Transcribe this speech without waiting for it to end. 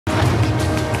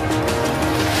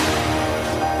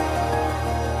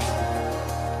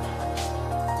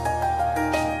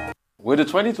With the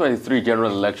 2023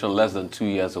 general election less than 2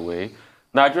 years away,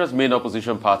 Nigeria's main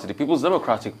opposition party, the People's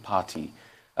Democratic Party,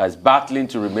 is battling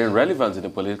to remain relevant in the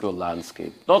political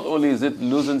landscape. Not only is it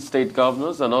losing state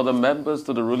governors and other members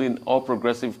to the ruling All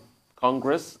Progressive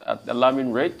Congress at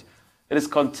alarming rate, it is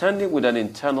contending with an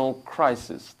internal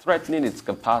crisis, threatening its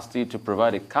capacity to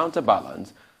provide a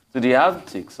counterbalance to the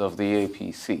antics of the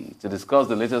APC. To discuss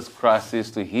the latest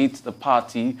crisis to hit the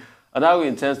party and how it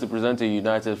intends to present a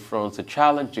united front to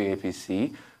challenge the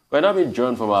APC, we're now being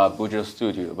joined from our Abuja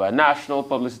studio by National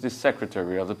Publicity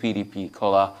Secretary of the PDP,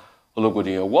 Kola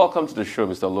Ologbodiyan. Welcome to the show,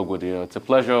 Mr. Ologbondiyan. It's a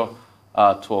pleasure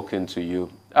talking to you.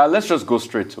 Let's just go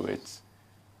straight to it.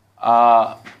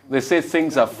 They say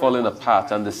things are falling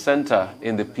apart and the center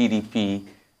in the PDP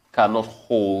cannot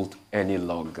hold any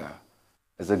longer.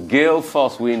 There's a gale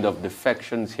force wind of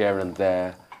defections here and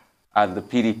there, and the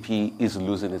PDP is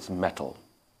losing its mettle.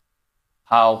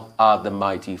 How are the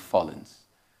mighty falling?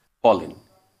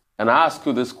 And I ask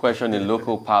you this question in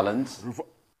local parlance: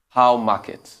 how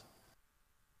markets?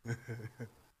 The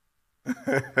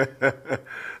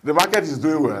market is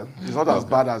doing well. It's not as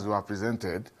bad as you are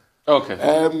presented. Okay.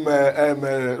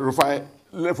 Rufai,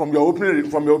 from your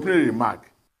opening remark,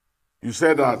 you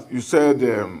said,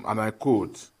 and I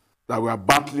quote, that we are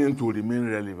battling to remain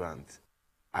relevant.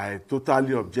 I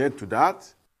totally object to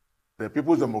that. The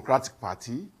People's Democratic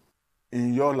Party,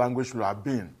 in your language, will have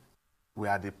been, we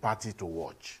are the party to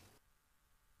watch.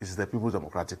 This is the People's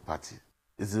Democratic Party.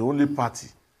 It's the only party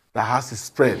that has a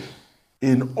spread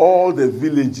in all the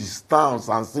villages, towns,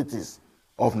 and cities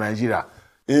of Nigeria.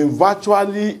 In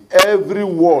virtually every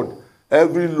ward,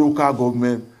 every local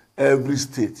government, every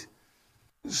state.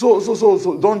 So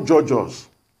don't judge us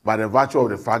by the virtue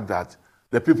of the fact that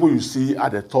the people you see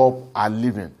at the top are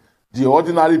living. The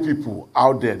ordinary people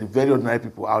out there, the very ordinary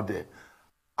people out there,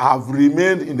 have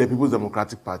remained in the People's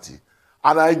Democratic Party.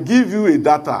 And I'll give you a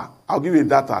data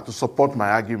to support my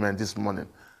argument this morning.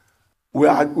 We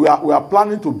are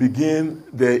planning to begin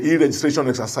the e-registration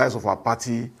exercise of our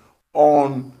party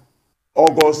on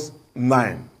August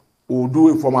 9. We'll do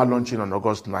a formal launching on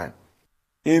August 9.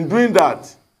 In doing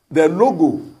that, the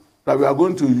logo that we are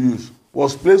going to use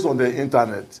was placed on the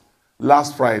internet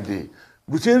last Friday.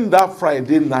 Between that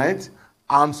Friday night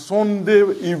and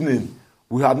Sunday evening,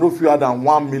 we had no fewer than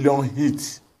 1 million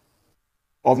hits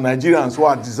of Nigerians who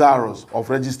are desirous of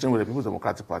registering with the People's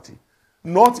Democratic Party.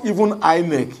 Not even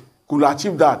INEC could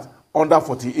achieve that under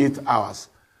 48 hours.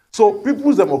 So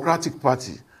People's Democratic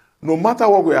Party, no matter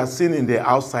what we are seeing in the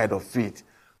outside of it,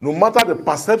 no matter the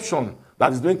perception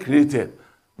that is being created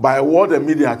by what the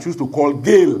media choose to call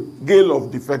gale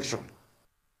of defection,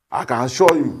 I can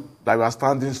assure you that we are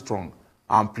standing strong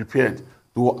and prepared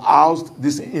to oust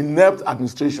this inept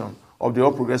administration of the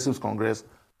All Progressives Congress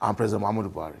and President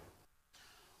Muhammadu Buhari.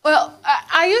 Well,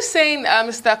 are you saying,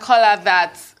 Mr. Kola,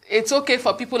 that it's okay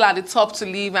for people at the top to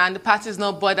leave and the party is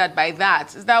not bothered by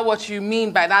that? Is that what you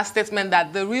mean by that statement,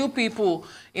 that the real people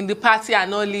in the party are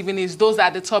not leaving, is those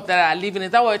at the top that are leaving?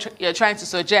 Is that what you're trying to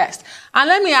suggest? And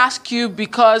let me ask you,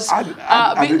 because,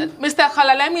 Mr.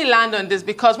 Kola, let me land on this,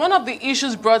 because one of the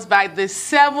issues brought by the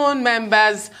 7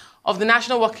 members of the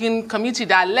National Working Committee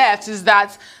that left is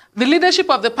that the leadership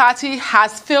of the party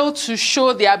has failed to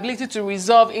show the ability to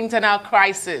resolve internal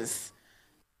crisis.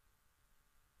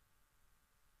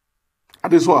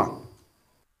 Adeswa,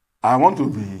 I want you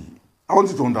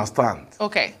to understand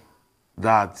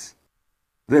that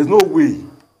there's no way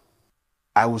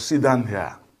I will sit down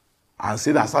here and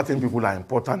say that certain people are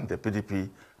important in the PDP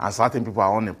and certain people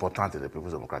are unimportant in the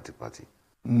People's Democratic Party.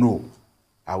 No,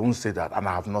 I won't say that, and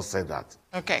I have not said that.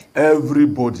 Okay.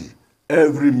 Everybody,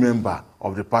 every member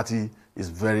of the party is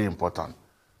very important.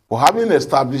 But having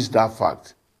established that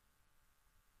fact,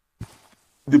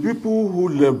 the people who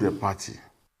left the party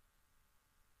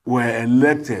were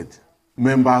elected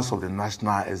members of the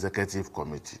National Executive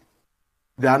Committee.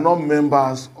 They are not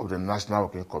members of the National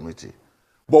Working Committee,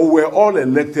 but we're all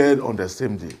elected on the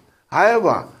same day.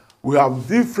 However, we have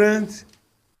different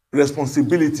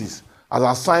responsibilities as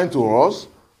assigned to us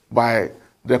by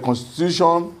the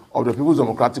Constitution of the People's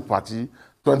Democratic Party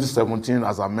 2017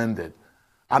 as amended.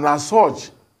 And as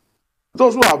such,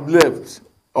 those who have left,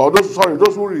 or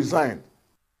those who resigned,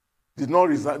 did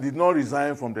not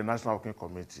resign from the National Working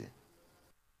Committee.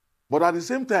 But at the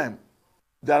same time,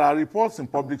 there are reports in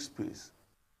public space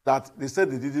that they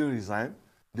said they didn't resign,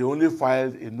 they only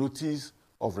filed a notice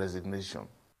of resignation.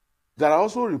 There are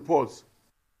also reports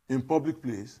in public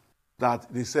place that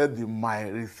they said they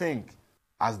might rethink,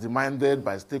 as demanded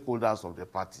by stakeholders of the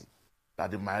party, that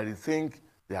they might rethink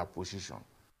their position.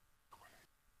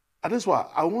 And that's why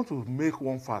I want to make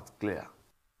one fact clear.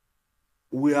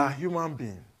 We are human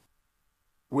beings.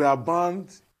 we are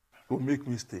bound to make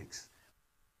mistakes,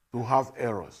 to have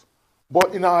errors.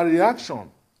 But in our reaction,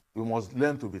 we must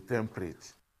learn to be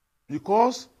temperate.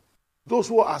 Because those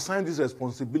who assign these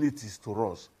responsibilities to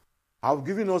us have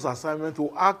given us assignment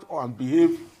to act and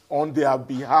behave on their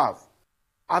behalf.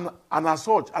 And as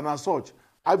such,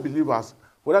 I believe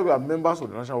whether we are members of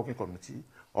the National Working Committee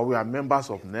or we are members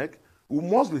of NEC, we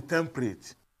must be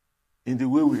temperate in the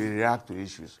way we react to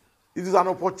issues. It is an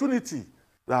opportunity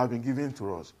that has been given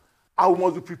to us. And we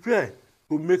must be prepared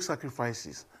to make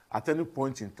sacrifices at any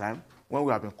point in time when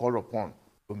we have been called upon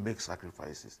to make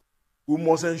sacrifices. We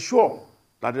must ensure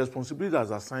that the responsibility that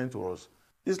is assigned to us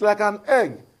is like an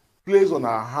egg placed on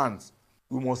our hands.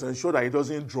 We must ensure that it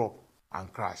doesn't drop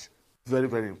and crash. Very,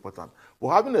 very important. But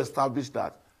having established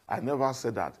that, I never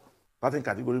said that certain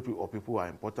categories of people are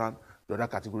important, the other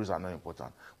categories are not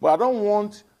important. But I don't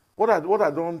want, what I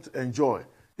don't enjoy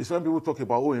is when people talk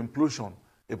about, implosion,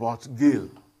 about Gale.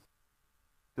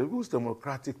 The People's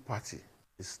Democratic Party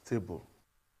is stable,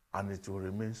 and it will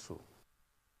remain so.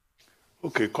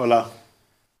 Okay, Kola.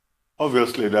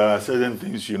 Obviously, there are certain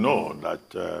things you know that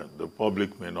the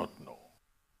public may not know.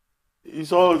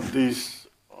 Is all this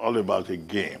all about a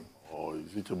game, or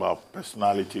is it about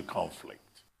personality conflict?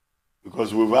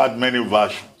 Because we've had many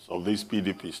versions of this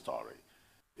PDP story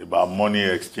about money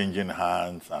exchanging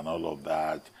hands and all of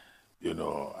that,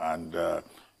 and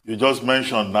you just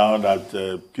mentioned now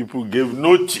that people gave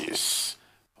notice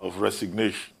of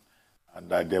resignation and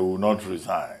that they will not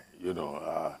resign,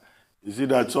 Is it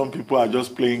that some people are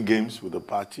just playing games with the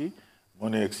party,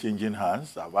 money exchanging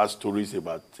hands? I've heard stories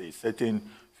about a certain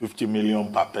 50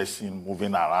 million per person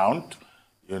moving around,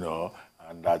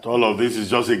 and that all of this is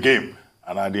just a game.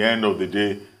 And at the end of the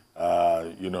day,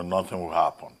 nothing will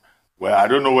happen. Well, I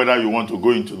don't know whether you want to go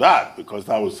into that because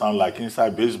that would sound like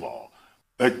inside baseball.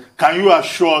 But can you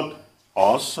assure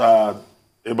us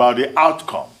about the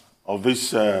outcome of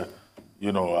this,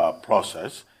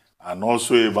 process, and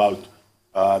also about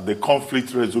the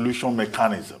conflict resolution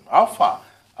mechanism? How far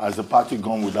has the party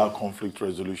gone with that conflict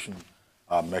resolution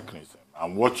mechanism,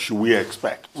 and what should we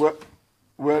expect?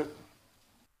 Well,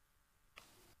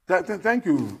 thank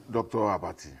you, Dr.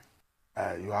 Abati.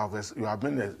 You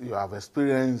have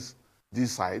experienced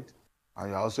this side, and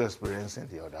you are also experiencing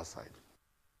the other side.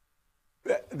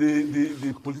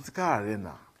 The political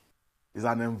arena is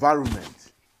an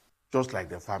environment just like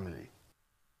the family,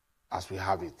 as we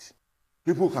have it.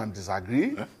 People can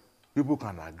disagree, people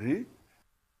can agree.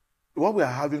 What we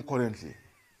are having currently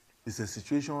is a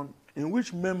situation in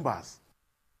which members,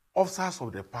 officers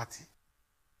of the party,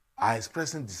 are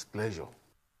expressing displeasure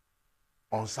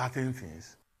on certain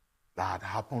things that had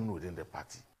happened within the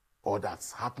party or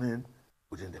that's happening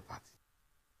within the party.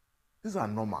 These are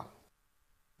normal.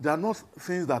 They are not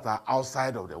things that are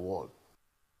outside of the world.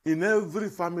 In every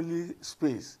family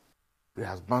space, there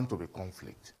has bound to be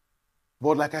conflict.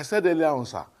 But like I said earlier on,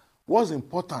 sir, what's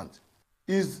important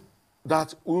is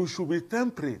that we should be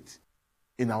temperate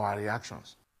in our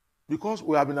reactions because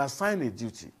we have been assigned a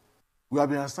duty. We have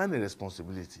been assigned a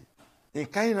responsibility. In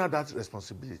carrying out that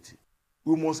responsibility,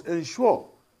 we must ensure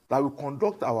that we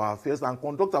conduct our affairs and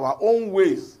conduct our own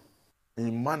ways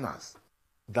in manners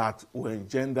that will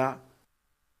engender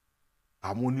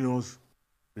harmonious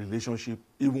relationship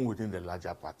even within the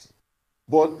larger party.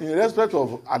 But in respect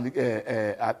of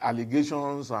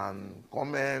allegations and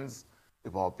comments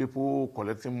about people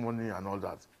collecting money and all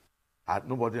that,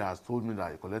 nobody has told me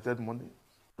that I collected money.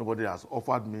 Nobody has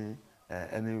offered me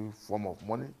any form of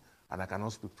money, and I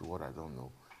cannot speak to what I don't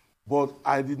know. But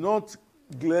I did not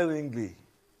glaringly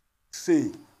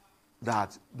say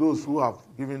that those who have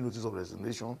given notice of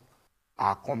resignation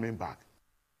are coming back.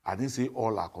 I didn't say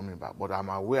all are coming back, but I'm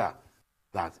aware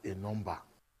that a number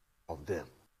of them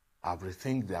have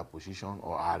rethink their position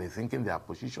or are rethinking their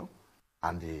position,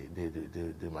 and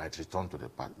they might return to the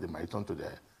party. They might return to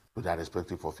their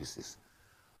respective offices.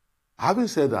 Having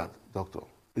said that, Doctor,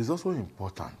 it's also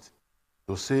important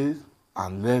to say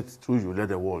and let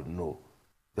the world know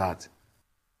that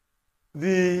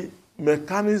the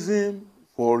mechanism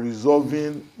for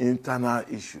resolving internal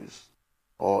issues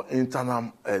or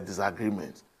internal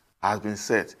disagreements has been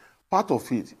set. Part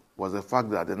of it was the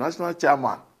fact that the national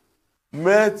chairman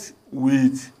met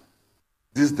with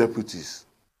these deputies,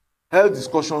 held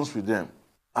discussions with them,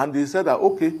 and they said that,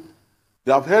 okay,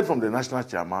 they have heard from the national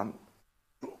chairman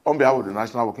on behalf of the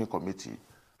National Working Committee,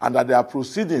 and that they are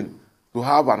proceeding to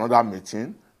have another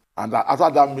meeting, and that after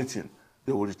that meeting,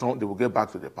 they will get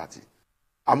back to the party.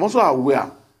 I'm also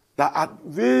aware that at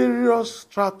various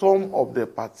stratum of the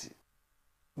party,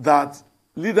 that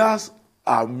leaders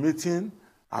are meeting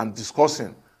and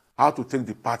discussing how to take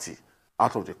the party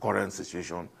out of the current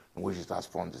situation in which it has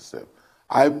found itself.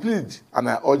 I plead and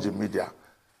I urge the media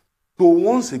to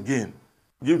once again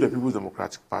give the People's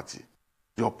Democratic Party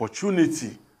the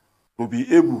opportunity to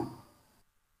be able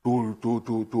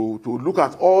to look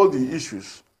at all the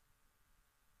issues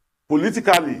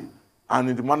politically and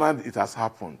in the manner it has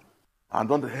happened, and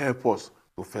don't help us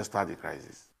to fester the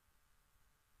crisis.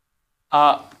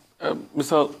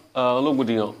 Mr.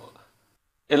 Ologbodiyan,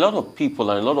 a lot of people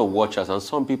and a lot of watchers and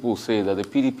some people say that the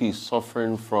PDP is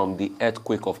suffering from the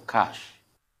earthquake of cash,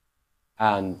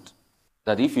 and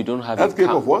that if you don't have earthquake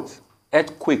of what?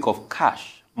 Earthquake of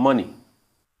cash, money,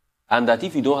 and that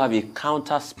if you don't have a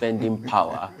counter-spending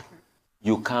power,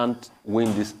 you can't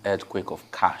win this earthquake of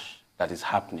cash that is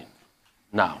happening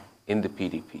now in the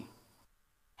PDP.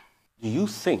 Do you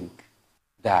think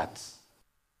that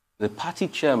the party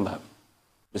chairman,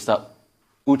 Mr.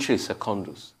 Uche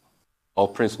Secondus, or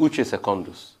Prince Uche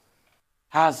Secondus,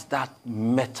 has that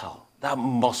metal, that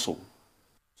muscle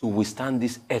to withstand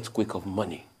this earthquake of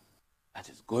money that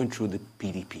is going through the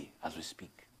PDP as we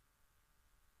speak?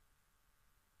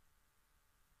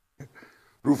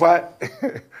 Rufai,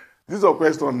 this is a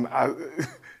question.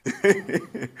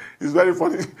 It's very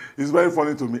funny. It's very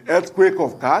funny to me. Earthquake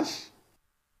of cash,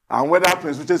 and whether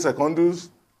Prince Uche Secondus,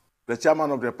 the chairman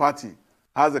of the party,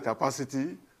 has the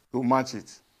capacity to match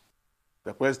it.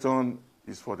 The question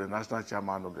is for the national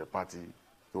chairman of the party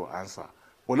to answer.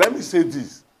 But let me say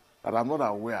this, that I'm not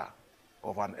aware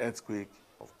of an earthquake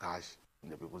of cash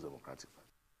in the People's Democratic Party.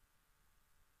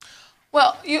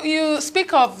 Well, you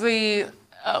speak of the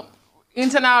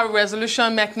internal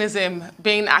resolution mechanism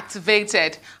being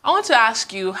activated. I want to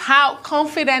ask you, how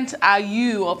confident are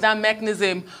you of that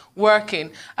mechanism working?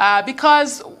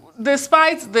 Because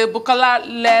despite the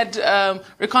Bukola-led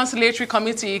reconciliatory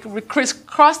committee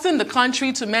crisscrossing the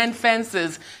country to mend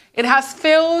fences, it has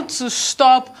failed to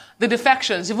stop the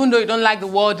defections, even though you don't like the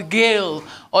word gale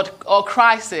or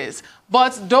crisis.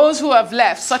 But those who have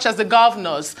left, such as the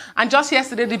governors, and just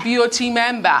yesterday the BOT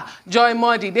member, Joy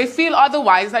Modi, they feel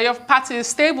otherwise, that your party is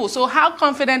stable. So how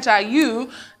confident are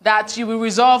you that you will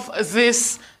resolve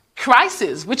this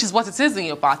crisis, which is what it is in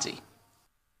your party?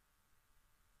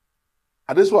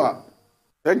 Adeswa,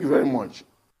 thank you very much.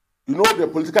 You know, in the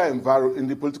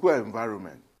political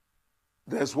environment,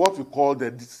 there's what we call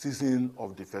the season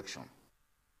of defection.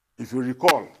 If you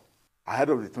recall, ahead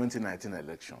of the 2019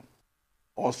 election,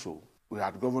 also, we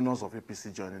had governors of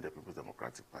APC joining the People's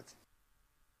Democratic Party.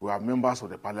 We have members of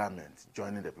the parliament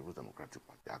joining the People's Democratic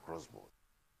Party across board.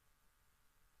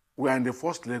 We are in the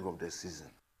first leg of the season.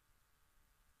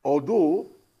 Although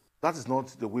that is not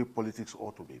the way politics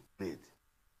ought to be played.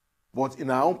 But in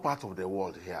our own part of the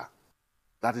world here,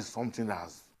 that is something that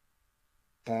has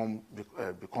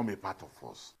become a part of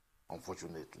us,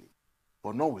 unfortunately.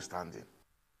 But notwithstanding,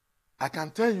 I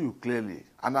can tell you clearly,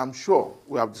 and I'm sure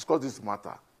we have discussed this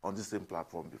matter on this same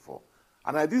platform before,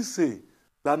 and I did say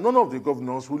that none of the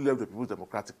governors who left the People's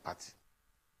Democratic Party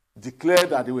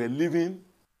declared that they were leaving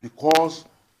because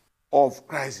of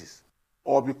crisis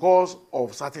or because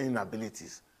of certain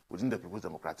inabilities within the People's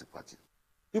Democratic Party.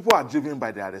 People are driven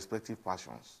by their respective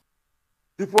passions.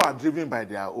 People are driven by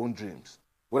their own dreams.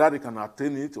 Whether they can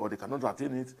attain it or they cannot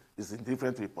attain it is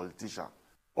indifferent to a politician.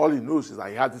 All he knows is that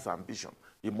he has this ambition.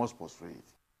 He must pursue it.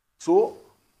 So,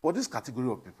 for this category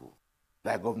of people,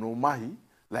 like Governor Umahi,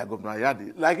 like Governor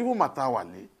Ayade, like even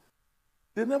Matawale,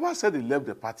 they never said they left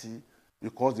the party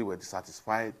because they were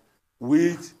dissatisfied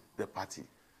with the party.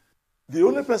 The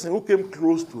only person who came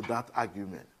close to that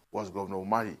argument was Governor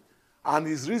Umahi. And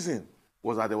his reason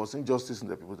was that there was injustice in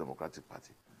the People's Democratic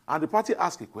Party. And the party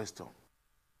asked a question.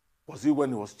 Was it when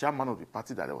he was chairman of the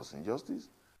party that there was injustice?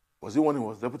 Was it when he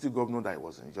was deputy governor that there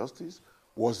was injustice?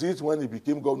 Was it when he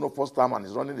became governor first time and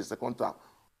is running the second term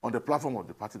on the platform of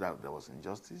the party that there was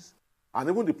injustice? And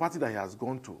even the party that he has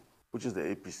gone to, which is the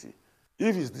APC,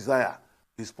 if his desire,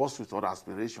 his pursuit or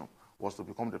aspiration was to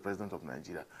become the president of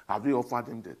Nigeria, have they offered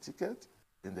him the ticket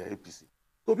in the APC?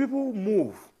 So people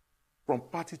move from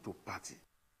party to party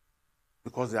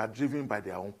because they are driven by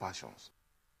their own passions.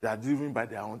 They are driven by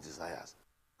their own desires.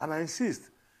 And I insist,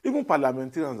 even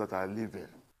parliamentarians that are leaving,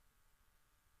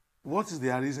 what is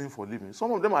their reason for leaving?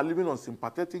 Some of them are living on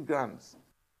sympathetic grounds.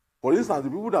 For instance, the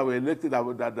people that were elected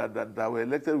that were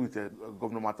elected with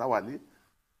Governor Matawale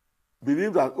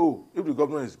believe that, oh, if the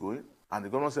governor is going, and the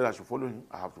governor said I should follow him,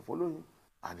 I have to follow him,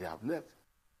 and they have left.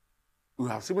 We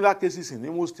have similar cases in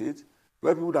Imo State,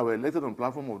 where people that were elected on the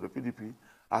platform of the PDP,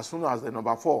 as soon as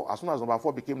number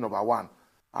four became number one,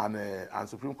 and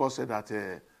Supreme Court said that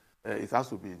it has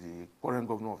to be the current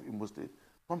governor of Imo State,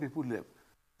 some people left.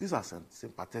 These are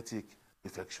sympathetic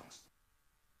defections.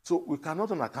 So we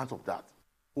cannot, on account of that,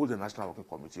 hold the National Working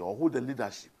Committee or hold the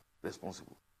leadership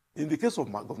responsible. In the case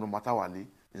of Governor Matawali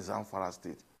in Zamfara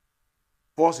State,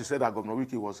 first he said that Governor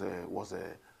Wiki was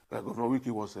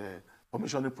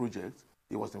commissioning project.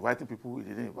 He was inviting people. He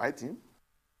didn't invite him.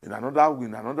 In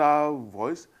another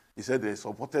voice, he said they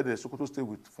supported the Sokoto State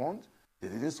with funds. They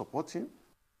didn't support him.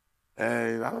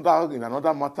 In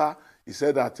another matter, he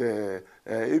said that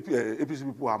APC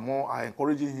people are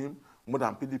encouraging him more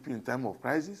than PDP in time of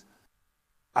crisis.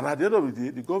 And at the end of the day,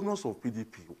 the governors of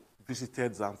PDP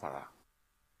visited Zamfara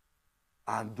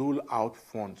and doled out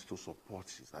funds to support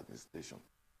his administration.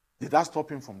 Did that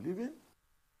stop him from leaving?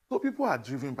 So people are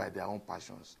driven by their own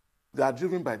passions. They are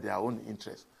driven by their own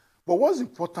interests. But what's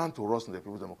important to us in the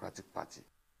People's Democratic Party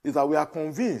is that we are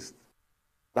convinced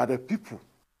that the people,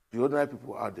 the ordinary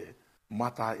people out there,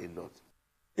 matter a lot.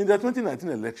 In the 2019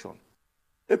 election,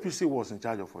 APC was in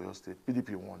charge of Oyo State.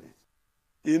 PDP won it.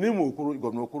 In Imo,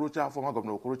 Governor Okorocha, former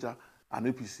Governor Okorocha, and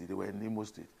APC, they were in Imo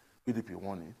State. PDP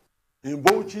won it. In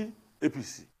Bauchi,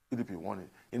 APC, PDP won it.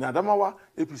 In Adamawa,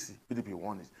 APC, PDP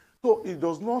won it. So it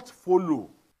does not follow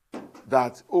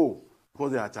that,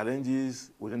 because there are challenges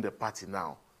within the party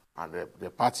now, and the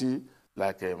party,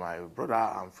 like my brother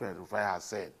and friend Rufai has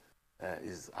said,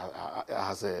 is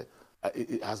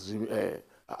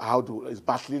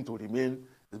battling to remain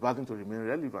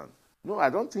relevant. No, I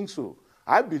don't think so.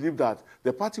 I believe that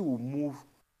the party will move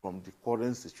from the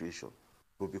current situation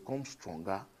to become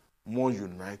stronger, more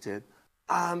united,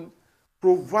 and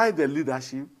provide the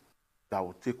leadership that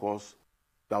will take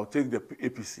the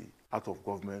APC out of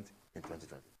government in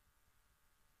 2020.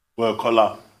 Well,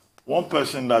 Kola, one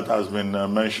person that has been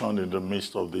mentioned in the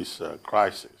midst of this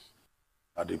crisis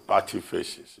that the party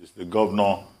faces is the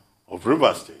governor of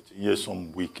Rivers State,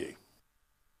 Nyesom Wike.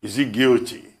 Is he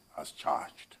guilty as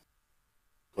charged?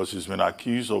 Because he's been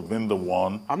accused of being the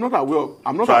one. I'm not aware.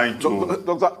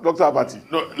 Dr. Abati.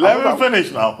 No, let me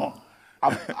finish now.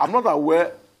 I'm not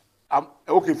aware.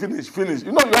 Okay, finish.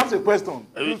 You know, you asked a question.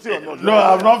 No,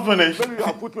 I'm not finished. Maybe you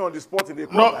have put me on the spot in the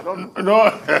court. I don't know.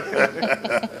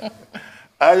 No.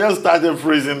 I just started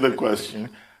phrasing the question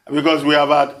because we have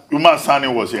had Umar Sani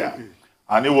was here,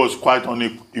 and he was quite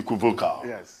unequivocal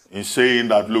in saying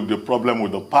that, look, the problem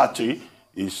with the party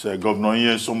is Governor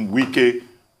Nyesom Wike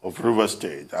of River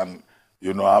State. And,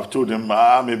 you know, I've told him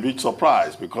I'm a bit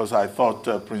surprised because I thought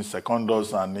Prince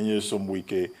Secondus and Nyesom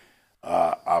Wike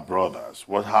are brothers.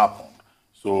 What happened?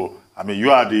 So, I mean, you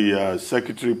are the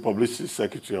Publicity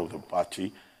Secretary of the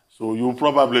party, so you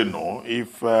probably know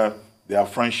if their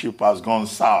friendship has gone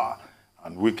sour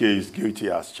and Wike is guilty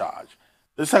as charged.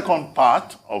 The second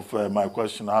part of my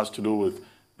question has to do with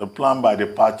the plan by the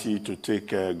party to take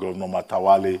Governor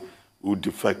Matawale, who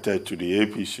defected to the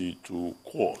APC, to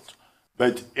court.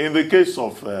 But in the case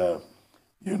of, the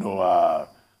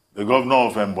governor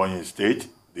of Ologbondiyan State,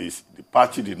 the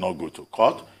party did not go to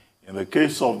court. In the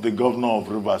case of the governor of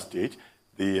Rivers State,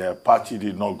 the party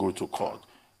did not go to court.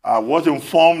 What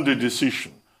informed the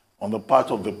decision on the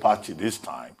part of the party this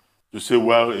time to say,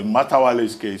 well, in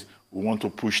Matawale's case, we want to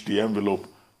push the envelope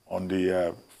on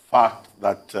the fact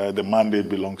that the mandate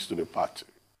belongs to the party?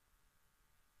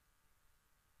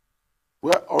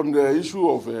 Well, on the issue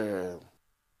of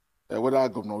whether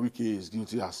Governor Wike is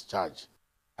guilty as charged,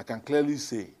 I can clearly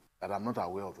say that I'm not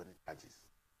aware of any charges.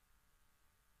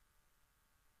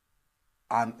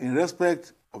 And in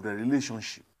respect of the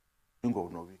relationship between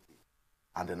Governor Wike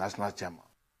and the national chairman,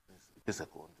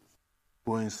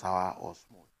 going sour or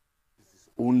smooth, it is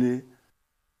only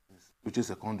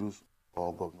Secondus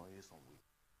or Governor Nyesom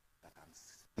Wike that can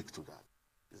speak to that.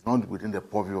 It's not within the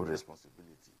purview of the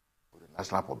responsibility of the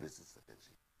National Publicity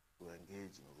Secretary to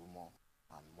engage in rumor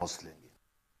and mudslinging.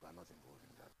 We are not involved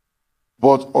in that.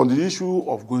 But on the issue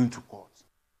of going to court,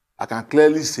 I can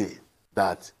clearly say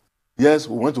that, yes,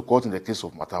 we went to court in the case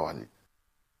of Matawale,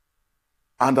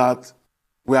 and that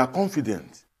we are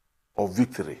confident of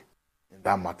victory in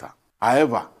that matter.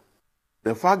 However,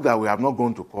 the fact that we have not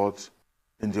gone to court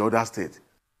in the other state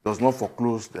does not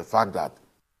foreclose the fact that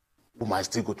we might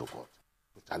still go to court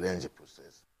to challenge the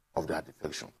process of their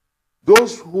defection.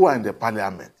 Those who are in the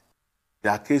parliament,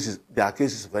 their case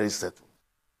is very settled.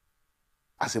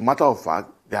 As a matter of fact,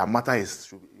 their matter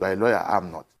is, you are a lawyer,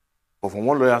 I'm not. But from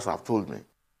what lawyers have told me,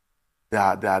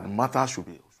 their matter should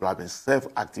have been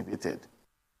self-activated.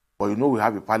 But you know, we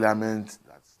have a parliament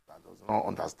that does not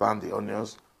understand the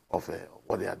onions of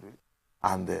what they are doing.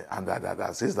 And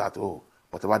that says that,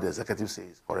 whatever the executive says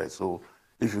is correct. So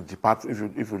if you depart,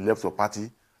 if you left your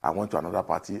party and went to another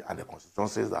party, and the constitution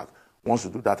says that once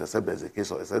you do that, except there's a case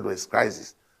or except there's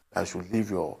crisis, that you should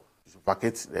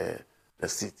vacate the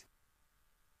seat.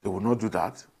 They will not do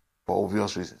that. for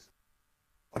obvious reasons.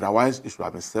 Otherwise, it should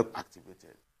have been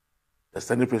self-activated. The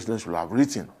Senate President should have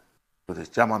written to the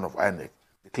chairman of INEC,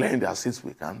 declaring their seats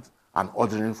vacant and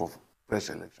ordering for fresh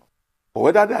election. But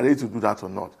whether they are ready to do that or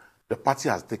not, the party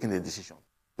has taken a decision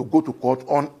to go to court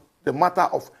on the matter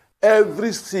of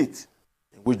every seat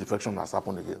in which defection has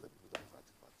happened against the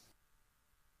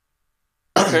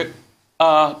Okay.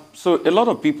 So a lot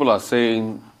of people are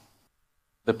saying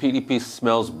the PDP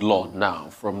smells blood now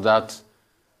from that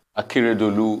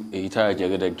Akeredolu Eyitaja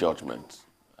Jegede judgment.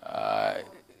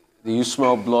 Do you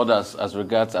smell blood as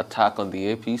regards attack on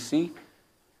the APC?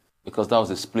 Because that was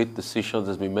a split decision.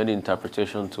 There's been many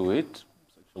interpretations to it.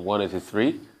 Section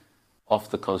 183 of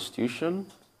the Constitution.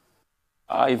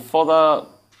 In further,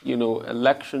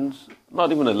 elections,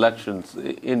 not even elections,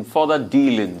 in further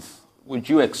dealings, would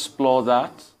you explore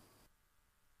that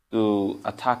to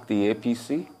attack the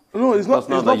APC? No, it's not.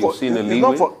 Now that you've seen a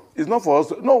leeway. It's not for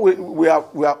us. No, we are.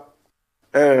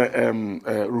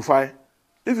 Rufai,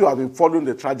 if you have been following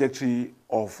the trajectory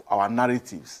of our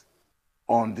narratives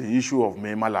on the issue of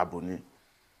Mai Mala Buni,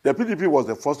 the PDP was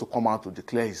the first to come out to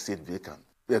declare his seat vacant,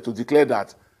 to declare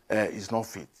that he's not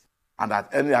fit, and that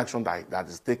any action that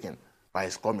is taken by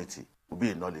his committee will be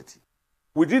a nullity.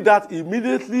 We did that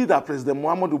immediately that President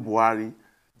Muhammadu Buhari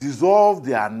dissolved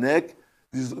their NEC,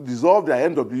 dissolved their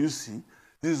NWC,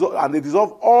 and they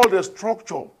dissolved all the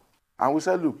structure. And we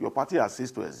said, look, your party has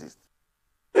ceased to exist.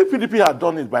 If PDP had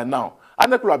done it by now,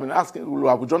 INEC would have been asking, we would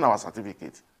have withdrawn our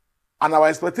certificate. And our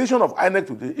expectation of INEC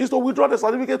today is to withdraw the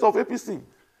certificate of APC.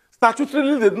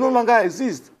 Statutorily, they no longer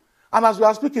exist. And as we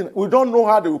are speaking, we don't know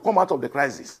how they will come out of the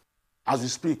crisis as we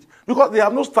speak. Because they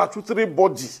have no statutory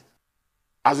body,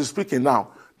 as we're speaking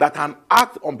now, that can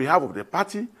act on behalf of the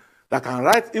party, that can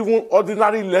write even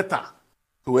ordinary letter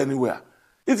to anywhere.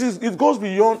 It goes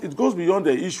beyond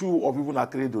the issue of even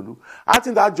Akeredolu. I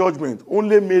think that judgment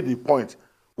only made the point,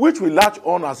 which we latch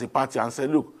on as a party and say,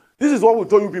 look, this is what we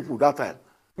told you people that time.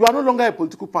 You are no longer a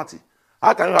political party.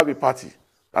 How can you have a party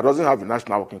that doesn't have a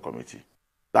national working committee,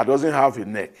 that doesn't have a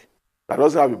NEC, that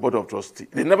doesn't have a board of trustees?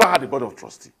 They never had a board of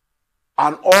trustees.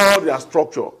 And all their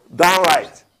structure,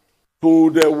 downright, to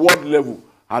the ward level,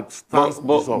 had stands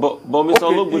dissolved. But Mr.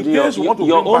 Ologbondiyan,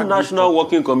 your own national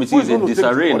working committee is in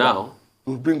disarray now.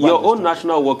 Your own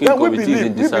national working committee is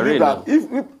in disarray now.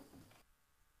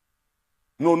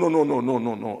 No.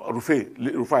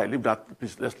 Rufai, leave that.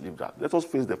 Please, let's leave that. Let us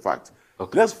face the facts.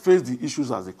 Okay. Let's face the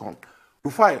issues as they come.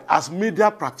 Rufai, as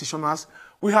media practitioners,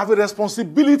 we have a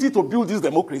responsibility to build this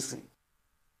democracy.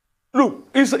 Look,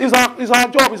 it's our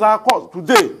job, it's our cause.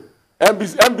 Today,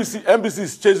 NBC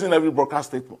is chasing every broadcast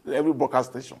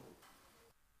station.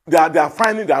 They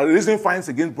are raising fines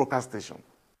against broadcast stations.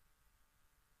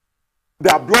 They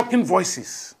are blocking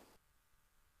voices.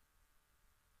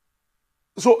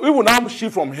 So we will now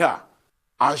shift from here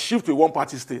and shift to a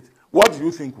one-party state. What do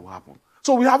you think will happen?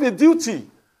 So we have a duty.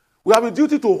 We have a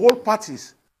duty to hold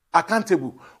parties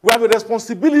accountable. We have a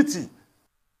responsibility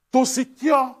to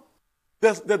secure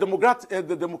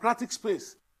the democratic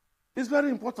space. It's very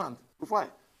important.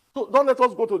 So don't let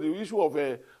us go to the issue of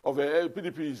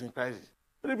PDP is in crisis.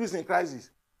 PDP is in crisis.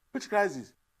 Which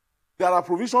crisis? There are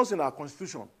provisions in our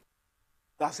constitution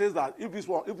that says that if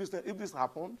this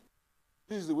happened,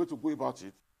 this is the way to go about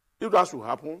it. If that should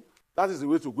happen, that is the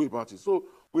way to go about it. So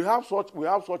we have such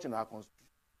in our constitution.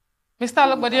 Mr.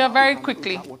 Ologbodiyan, very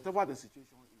quickly. Whatever the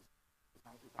situation is.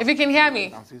 If you can hear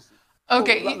me.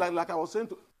 Okay. So, like I was saying,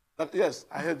 yes,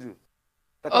 I heard you.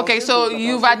 Okay, so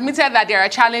you've admitted that there are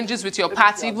challenges with your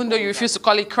party, even though you refuse to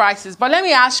call it crisis. But let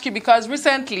me ask you, because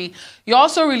recently you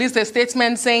also released a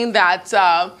statement saying that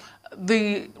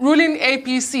the ruling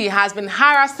APC has been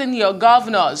harassing your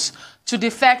governors to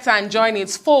defect and join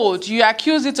its fold. You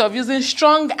accuse it of using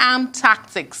strong arm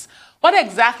tactics. What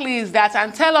exactly is that?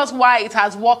 And tell us why it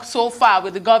has worked so far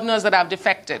with the governors that have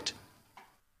defected.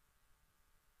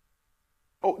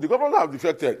 Oh, the governors that have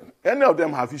defected, any of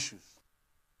them have issues.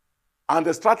 And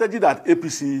the strategy that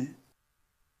APC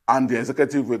and the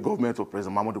executive government of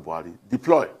President Muhammadu Buhari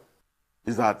deploy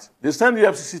is that they send the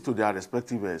FCC to their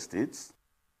respective states,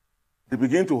 they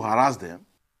begin to harass them,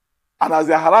 and as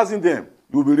they are harassing them,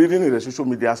 you'll be reading in the social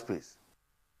media space,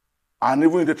 and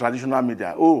even in the traditional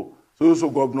media, oh, so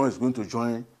governor is going to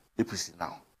join APC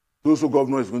now. So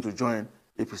governor is going to join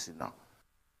APC now.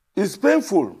 It's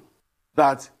painful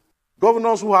that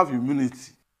governors who have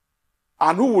immunity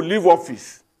and who will leave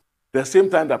office the same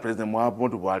time that President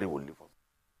Muhammadu Buhari will leave office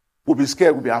will be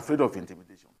scared, will be afraid of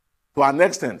intimidation, to an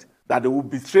extent that they will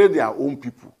betray their own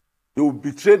people. They will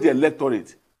betray the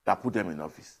electorate that put them in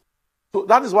office. So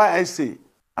that is why I say,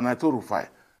 and I told Rufai,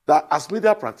 that as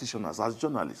media practitioners, as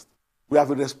journalists, we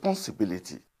have a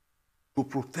responsibility to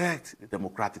protect the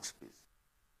democratic space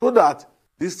so that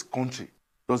this country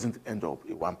doesn't end up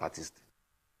a one-party state.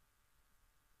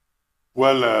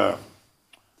 Well,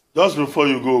 just before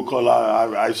you go,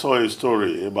 Kola, I saw a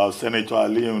story about Senator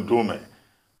Ali Ndume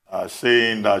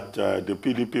saying that the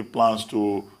PDP plans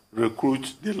to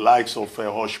recruit the likes of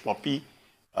Hush Puppy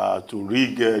to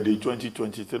rig the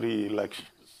 2023 elections.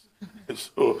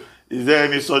 So, is there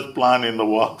any such plan in the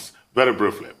works? Very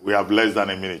briefly, we have less than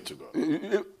a minute to go.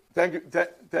 Thank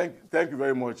you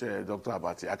very much, Dr.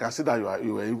 Abati. I can see that you are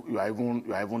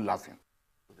even laughing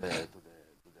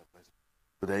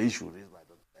to the issue raised by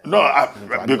Dr. No,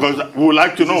 because we would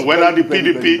like to know whether the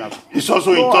PDP is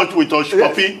also in touch with Hush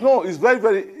Puppy. No, it's very,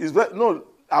 no,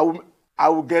 I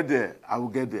will get there.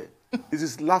 It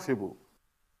is laughable.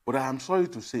 But I am sorry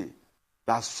to say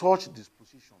that such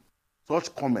disposition,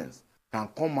 such comments can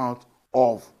come out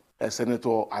of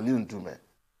Senator Ali Ndume.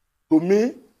 To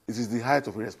me, it is the height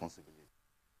of irresponsibility.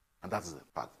 And that is the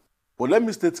fact. But let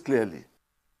me state clearly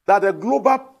that the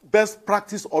global best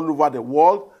practice all over the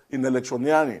world in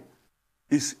electioneering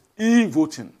is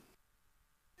e-voting,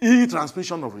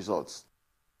 e-transmission of results.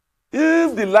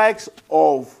 If the likes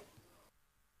of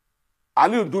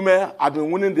Ali Ndume had been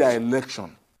winning their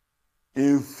election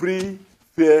in free,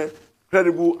 fair,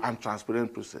 credible, and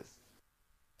transparent process,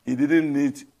 he didn't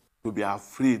need to be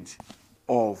afraid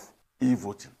of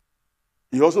e-voting.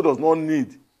 He also does not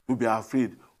need to be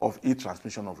afraid of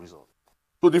e-transmission of results.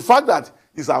 So the fact that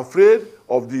he's afraid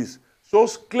of this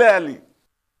shows clearly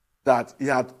that he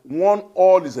had won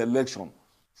all his election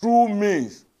through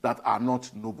means that are not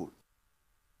noble.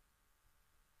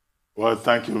 Well,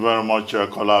 thank you very much,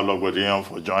 Kola Ologbodiyan,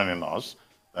 for joining us.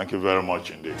 Thank you very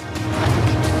much indeed.